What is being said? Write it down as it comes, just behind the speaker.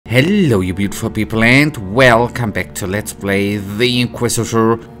Hello you beautiful people and welcome back to Let's Play the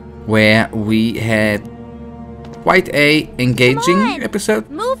Inquisitor, where we had quite a engaging episode.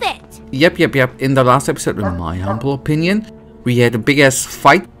 Move it! Yep. In the last episode, in my humble opinion, we had a big ass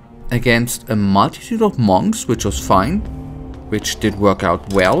fight against a multitude of monks, which was fine. Which did work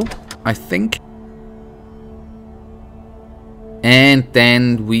out well, I think. And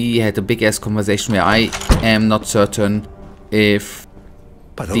then we had a big ass conversation where I am not certain if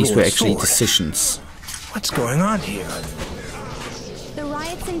these were actually decisions. What's going on here? The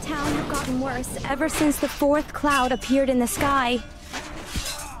riots in town have gotten worse ever since the fourth cloud appeared in the sky.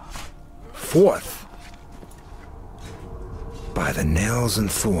 Fourth? By the nails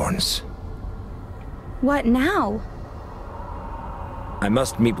and thorns. What now? I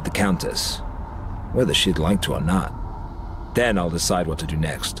must meet with the Countess, whether she'd like to or not. Then I'll decide what to do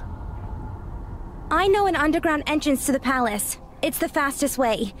next. I know an underground entrance to the palace. It's the fastest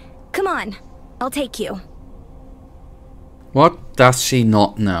way. Come on, I'll take you. What does she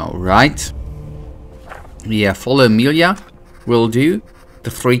not know, right? Yeah, follow Emilia. Will do. The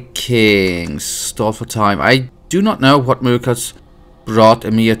Three Kings. Stall for time. I do not know what miracles brought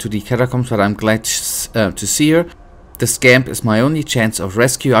Emilia to the catacombs, but I'm glad to see her. The scamp is my only chance of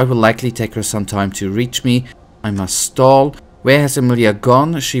rescue. I will likely take her some time to reach me. I must stall. Where has Emilia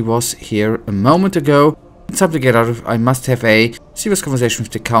gone? She was here a moment ago. Time to get out of. I must have a serious conversation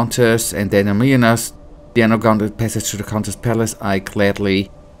with the Countess, and then Emilia knows the underground passage to the Countess' palace. I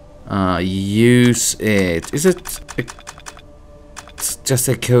gladly use it. Is it? It's just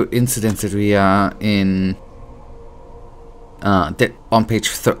a coincidence that we are in. That on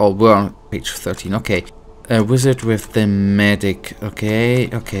page we're on page 13. Okay, a wizard with the medic. Okay.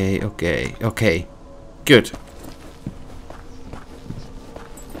 Good.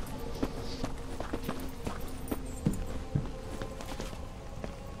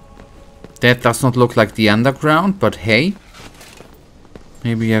 That does not look like the underground, but hey.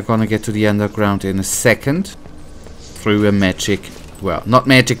 Maybe we are gonna get to the underground in a second. Through a magic... Well, not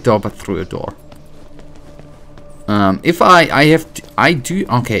magic door, but through a door. If I do...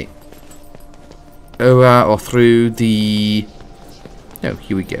 Okay. Or through the... Oh,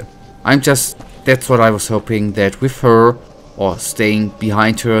 here we go. That's what I was hoping, that with her, or staying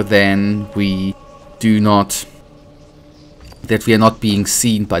behind her, then we do not... That we are not being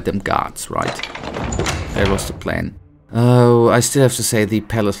seen by them guards, right? That was the plan. Oh, I still have to say the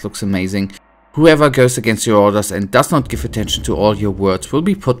palace looks amazing. Whoever goes against your orders and does not give attention to all your words will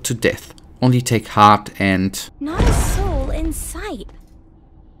be put to death. Only take heart and... Not a soul in sight.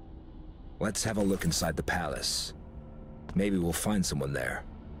 Let's have a look inside the palace. Maybe we'll find someone there.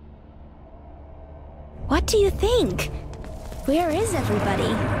 What do you think? Where is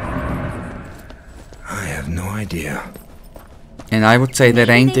everybody? I have no idea. And I would say that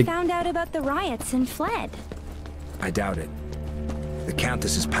ain't Maybe they found out about the riots and fled. I doubt it. The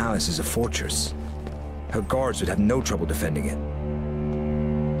Countess's palace is a fortress. Her guards would have no trouble defending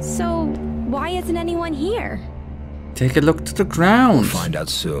it. So, why isn't anyone here? Take a look to the ground. We'll find out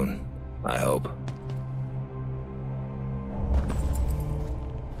soon, I hope.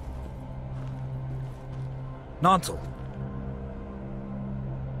 Nontel.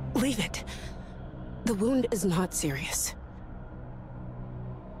 Leave it. The wound is not serious.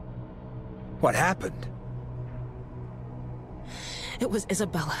 What happened? It was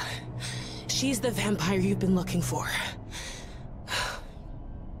Isabella. She's the vampire you've been looking for.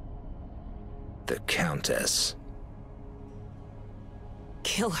 The Countess.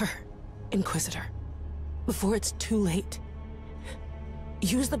 Kill her, Inquisitor. Before it's too late.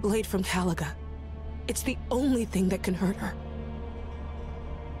 Use the blade from Talaga. It's the only thing that can hurt her.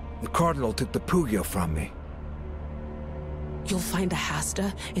 The Cardinal took the Pugio from me. You'll find a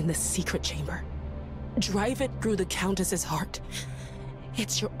Hasta in the secret chamber. Drive it through the Countess's heart.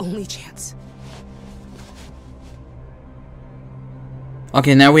 It's your only chance.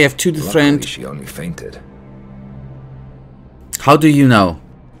 Okay, now we have two different... Luckily, she only fainted. How do you know?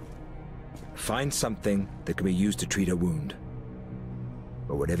 Find something that can be used to treat her wound.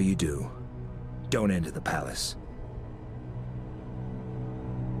 But whatever you do, don't enter the palace.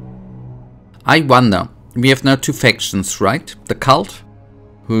 I wonder. We have now two factions, right? The cult,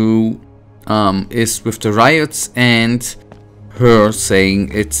 who is with the riots, and her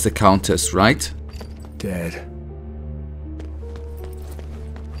saying it's the Countess, right? Dead.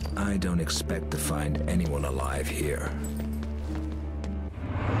 I don't expect to find anyone alive here.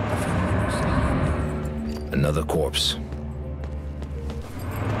 Another corpse.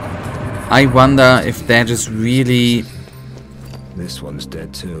 I wonder if that is really... This one's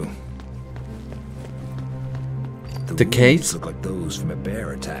dead too. the case. Look like those from a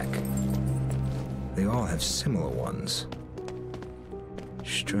bear attack. They all have similar ones.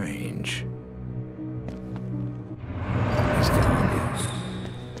 Strange. He's gone.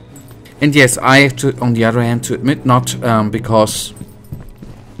 And yes, I have to, on the other hand, to admit, not because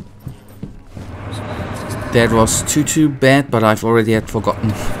that was too bad, but I've already had forgotten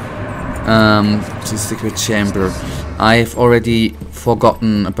the secret chamber. I have already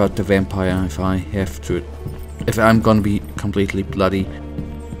forgotten about the vampire, if I'm gonna be completely bloody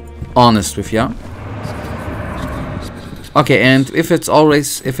honest with ya. Okay, and if it's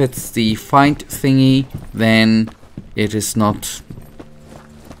the find thingy, then it is not.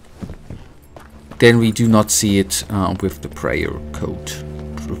 Then we do not see it with the prayer code.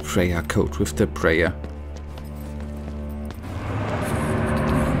 With the prayer.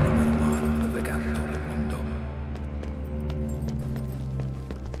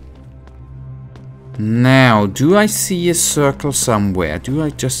 Now, do I see a circle somewhere? Do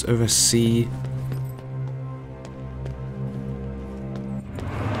I just oversee?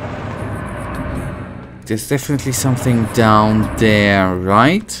 There's definitely something down there,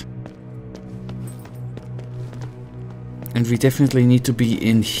 right? And we definitely need to be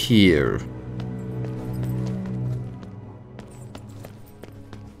in here.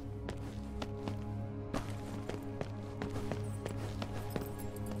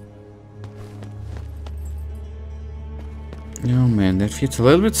 Oh man, that feels a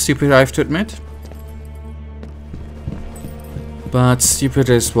little bit stupid, I have to admit. But stupid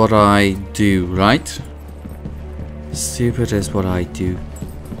is what I do, right? Stupid is what I do.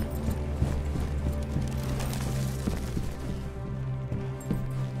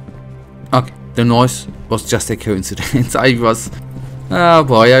 Okay, the noise was just a coincidence. Oh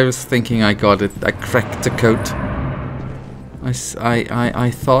boy, I was thinking I got it. I cracked the code.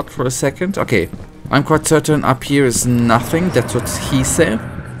 I thought for a second. Okay, I'm quite certain up here is nothing. That's what he said.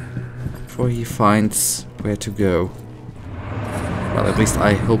 Before he finds where to go. Well, at least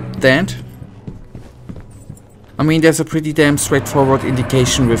I hope that. I mean, there's a pretty damn straightforward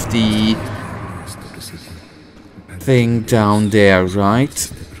indication with the thing down there,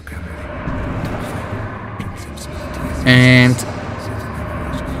 right? And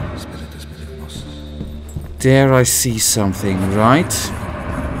there I see something, right?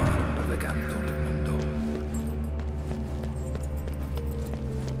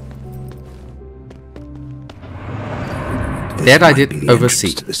 That I did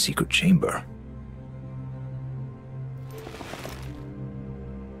oversee. To the secret chamber.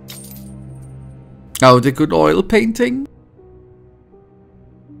 Oh, the good oil painting.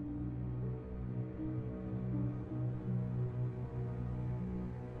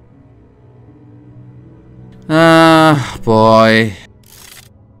 Ah, boy.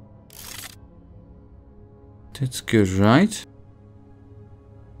 That's good, right?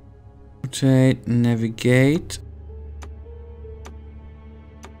 Rotate, navigate.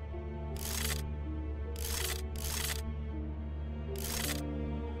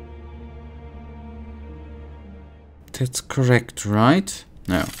 That's correct, right?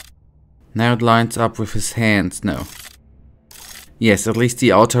 No. Now it lines up with his hands. No. Yes, at least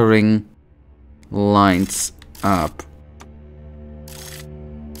the outer ring lines up.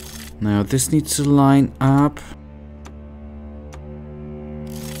 Now this needs to line up.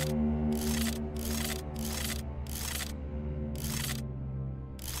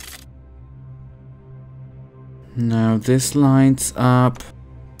 Now this lines up.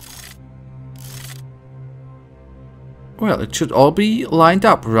 Well, it should all be lined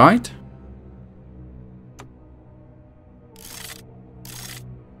up, right?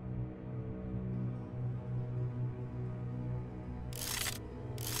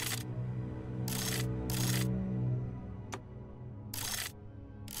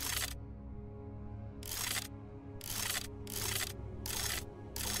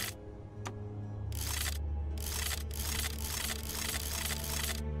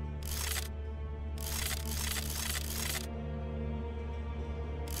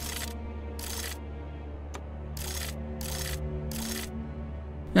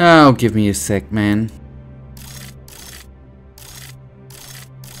 Oh, give me a sec, man.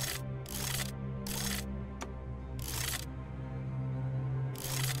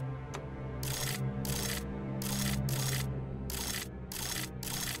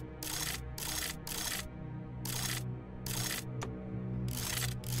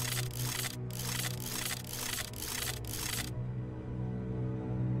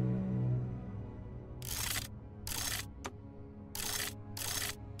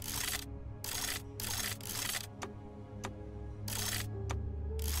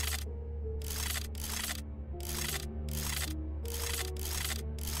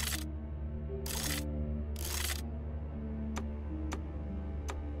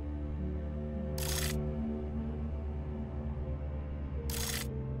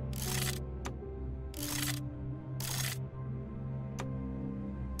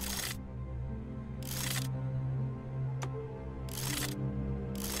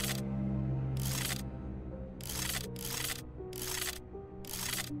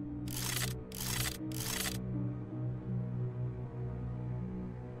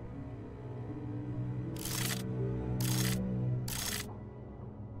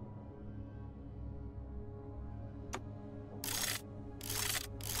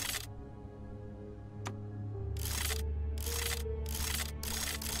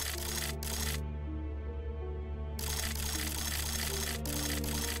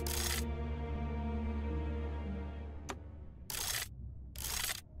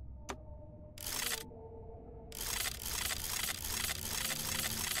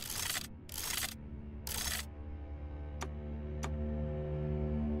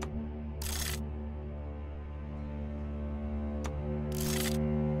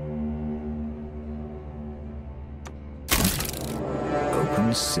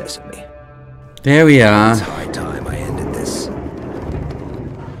 Open sesame. There we are. It's high time I ended this.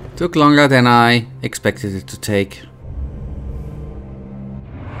 Took longer than I expected it to take.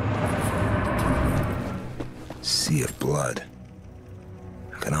 Sea of blood.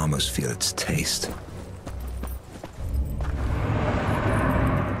 I can almost feel its taste.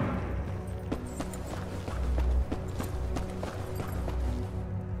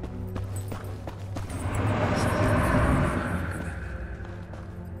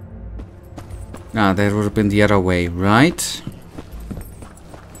 Ah, that would have been the other way, right?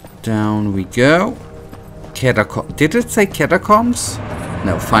 Down we go. Did it say catacombs?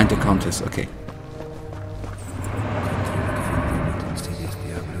 No, find the Countess, okay.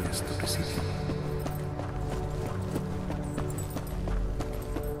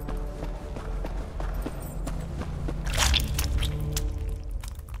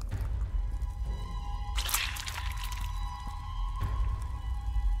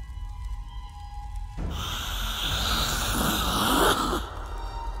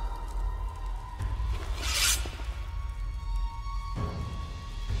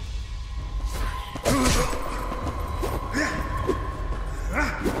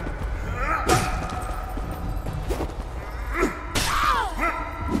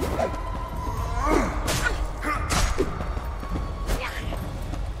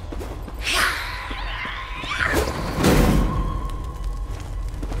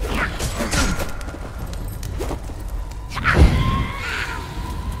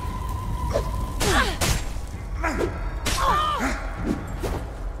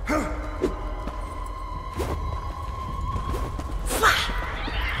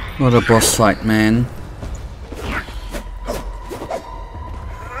 What a boss fight, man.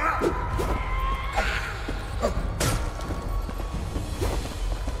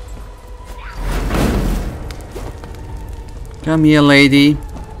 Come here, lady.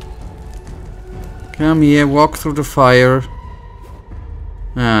 Come here, walk through the fire.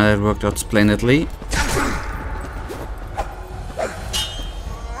 Ah, that worked out splendidly.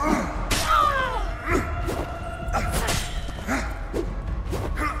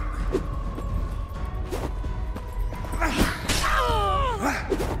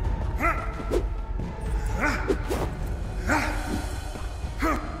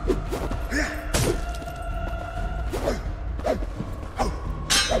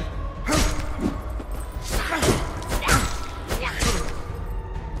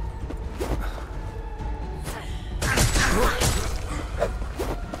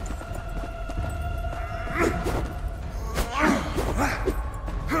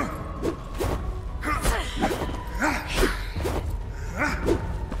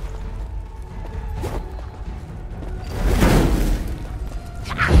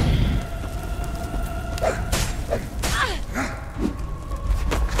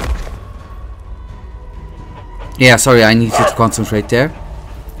 Yeah, sorry, I needed to concentrate there.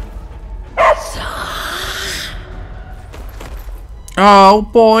 Oh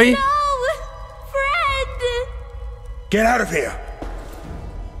boy! No! Fred! Get out of here!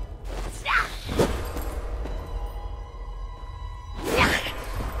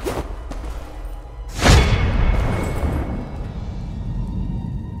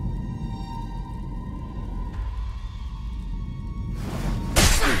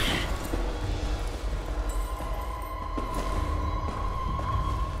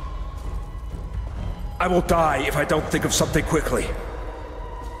 I will die if I don't think of something quickly.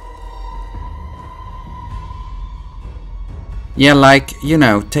 Yeah, like, you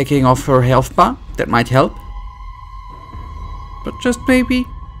know, taking off her health bar. That might help. But just maybe.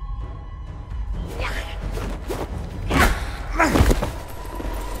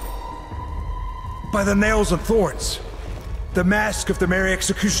 By the nails and thorns. The mask of the Merry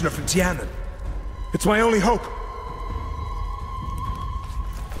Executioner from Tianan. It's my only hope.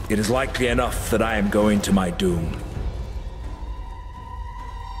 It is likely enough that I am going to my doom.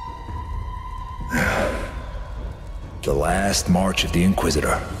 The last march of the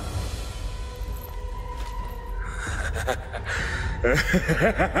Inquisitor.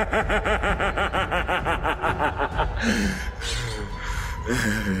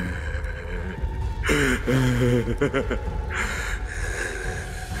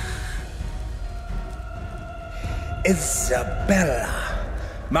 Isabella,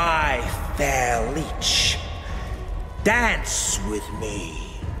 my fair leech, dance with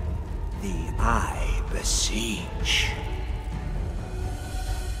me, thee I beseech.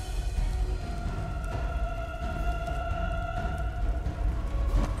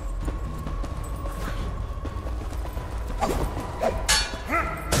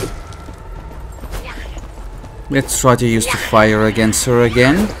 Let's try to use the fire against her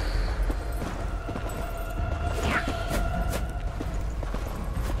again.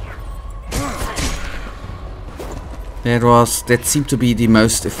 That seemed to be the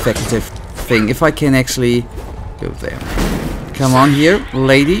most effective thing. If I can actually go there. Come on here,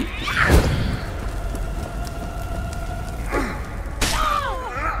 lady.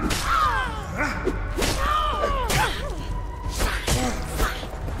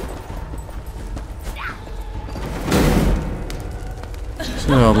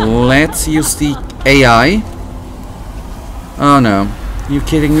 So let's use the AI. Oh no, you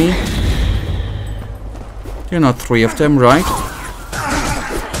kidding me? You're not three of them, right?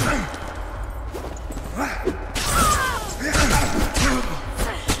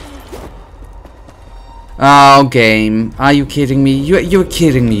 Oh, game. Are you kidding me? You're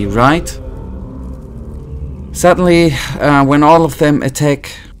kidding me, right? Suddenly, when all of them attack,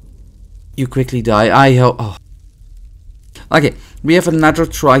 you quickly die. I hope... Oh. Okay, we have another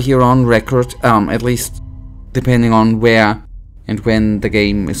try here on record. At least, depending on where and when the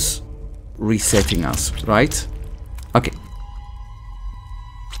game is resetting us, right? Okay.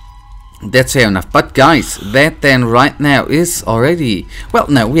 That's fair enough. But guys, that then right now is already... Well,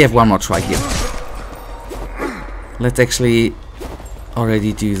 no, we have one more try here. Let's actually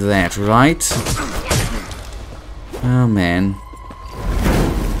already do that, right? Oh man.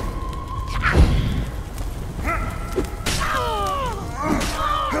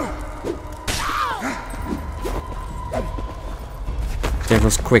 That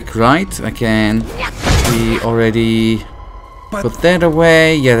was quick, right? Again, we already put that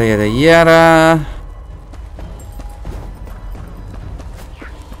away, yada yada yada.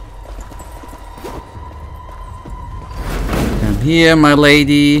 Here, my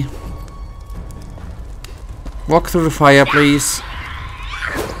lady. Walk through the fire, please.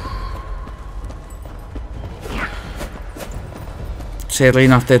 Sadly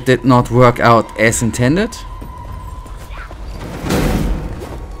enough, that did not work out as intended.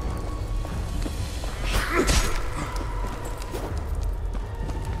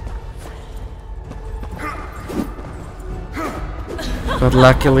 But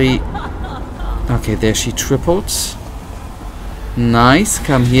luckily... Okay, there she tripled. Nice,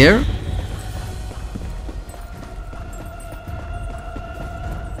 come here.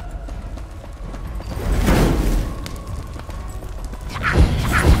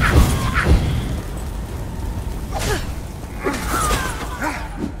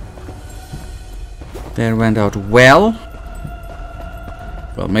 That went out well.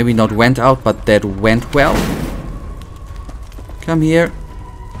 Well, maybe not went out, but that went well. Come here.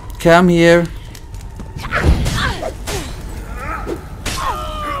 Come here.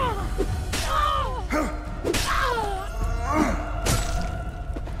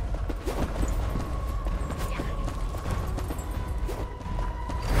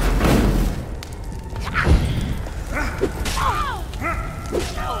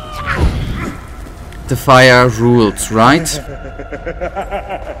 The fire rules, right?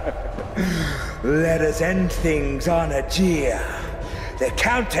 Let us end things on a jeer. The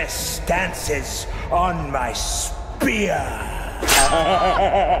Countess dances on my spear.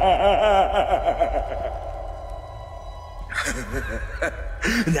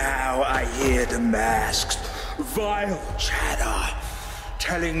 Now I hear the mask's vile chatter,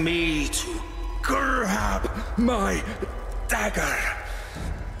 telling me to grab my dagger,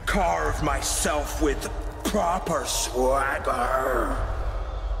 carve myself with proper swagger.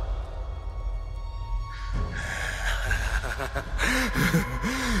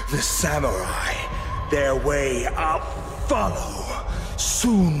 The samurai, their way I'll follow.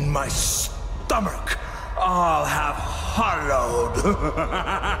 Soon my stomach I'll have hollowed.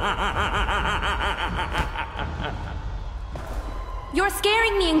 You're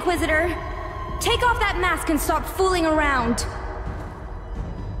scaring me, Inquisitor. Take off that mask and stop fooling around.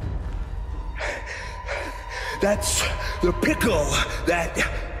 That's the pickle that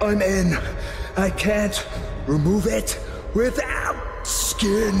I'm in. I can't remove it without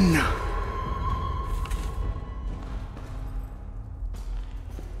skin.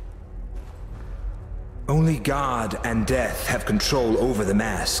 Only God and death have control over the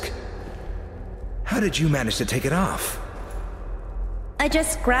mask. How did you manage to take it off? I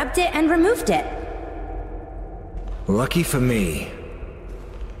just grabbed it and removed it. Lucky for me.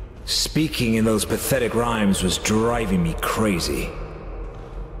 Speaking in those pathetic rhymes was driving me crazy.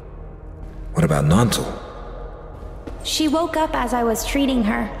 What about Nantal? She woke up as I was treating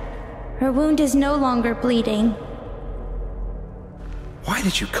her. Her wound is no longer bleeding. Why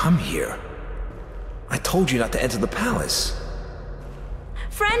did you come here? I told you not to enter the palace.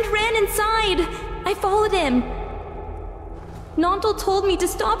 Friend ran inside. I followed him. Nontal told me to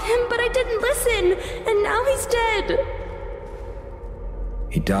stop him, but I didn't listen, and now he's dead.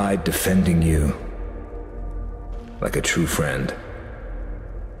 He died defending you. Like a true friend.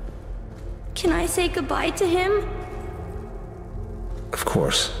 Can I say goodbye to him? Of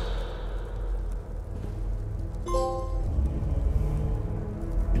course.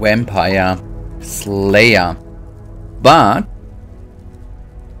 Vampire Slayer. But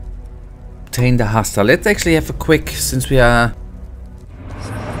obtain the hostile. Let's actually have a quick, since we are...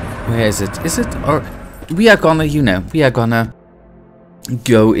 Where is it? Is it? Or we are gonna, you know, we are gonna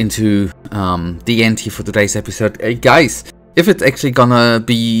go into the end here for today's episode. Guys, if it's actually gonna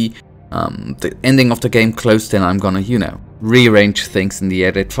be the ending of the game close, then I'm gonna, you know, rearrange things in the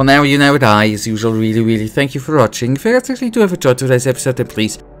edit. For now, you know it, I, as usual, really thank you for watching. If you guys actually do have enjoyed today's episode, then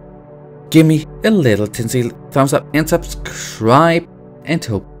please give me a little tinsy thumbs up and subscribe. And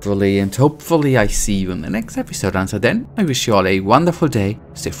hopefully I see you in the next episode. Until then, I wish you all a wonderful day.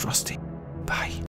 Stay frosty. Bye.